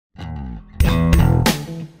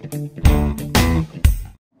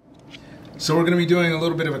So we're going to be doing a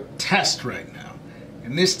little bit of a test right now.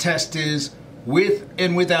 And this test is with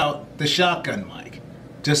and without the shotgun mic,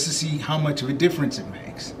 just to see how much of a difference it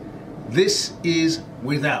makes. This is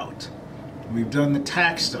without. We've done the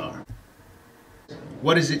Takstar.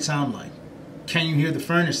 What does it sound like? Can you hear the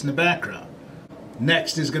furnace in the background?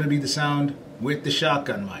 Next is going to be the sound with the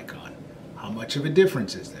shotgun mic on. How much of a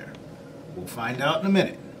difference is there? We'll find out in a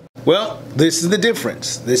minute. Well, this is the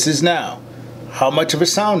difference. This is now. How much of a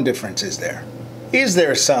sound difference is there? Is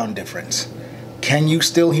there a sound difference? Can you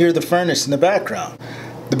still hear the furnace in the background?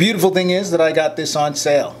 The beautiful thing is that I got this on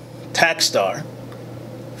sale. Takstar,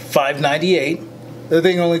 $5.98. The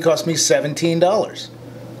thing only cost me $17.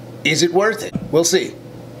 Is it worth it? We'll see.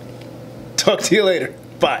 Talk to you later.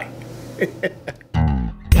 Bye.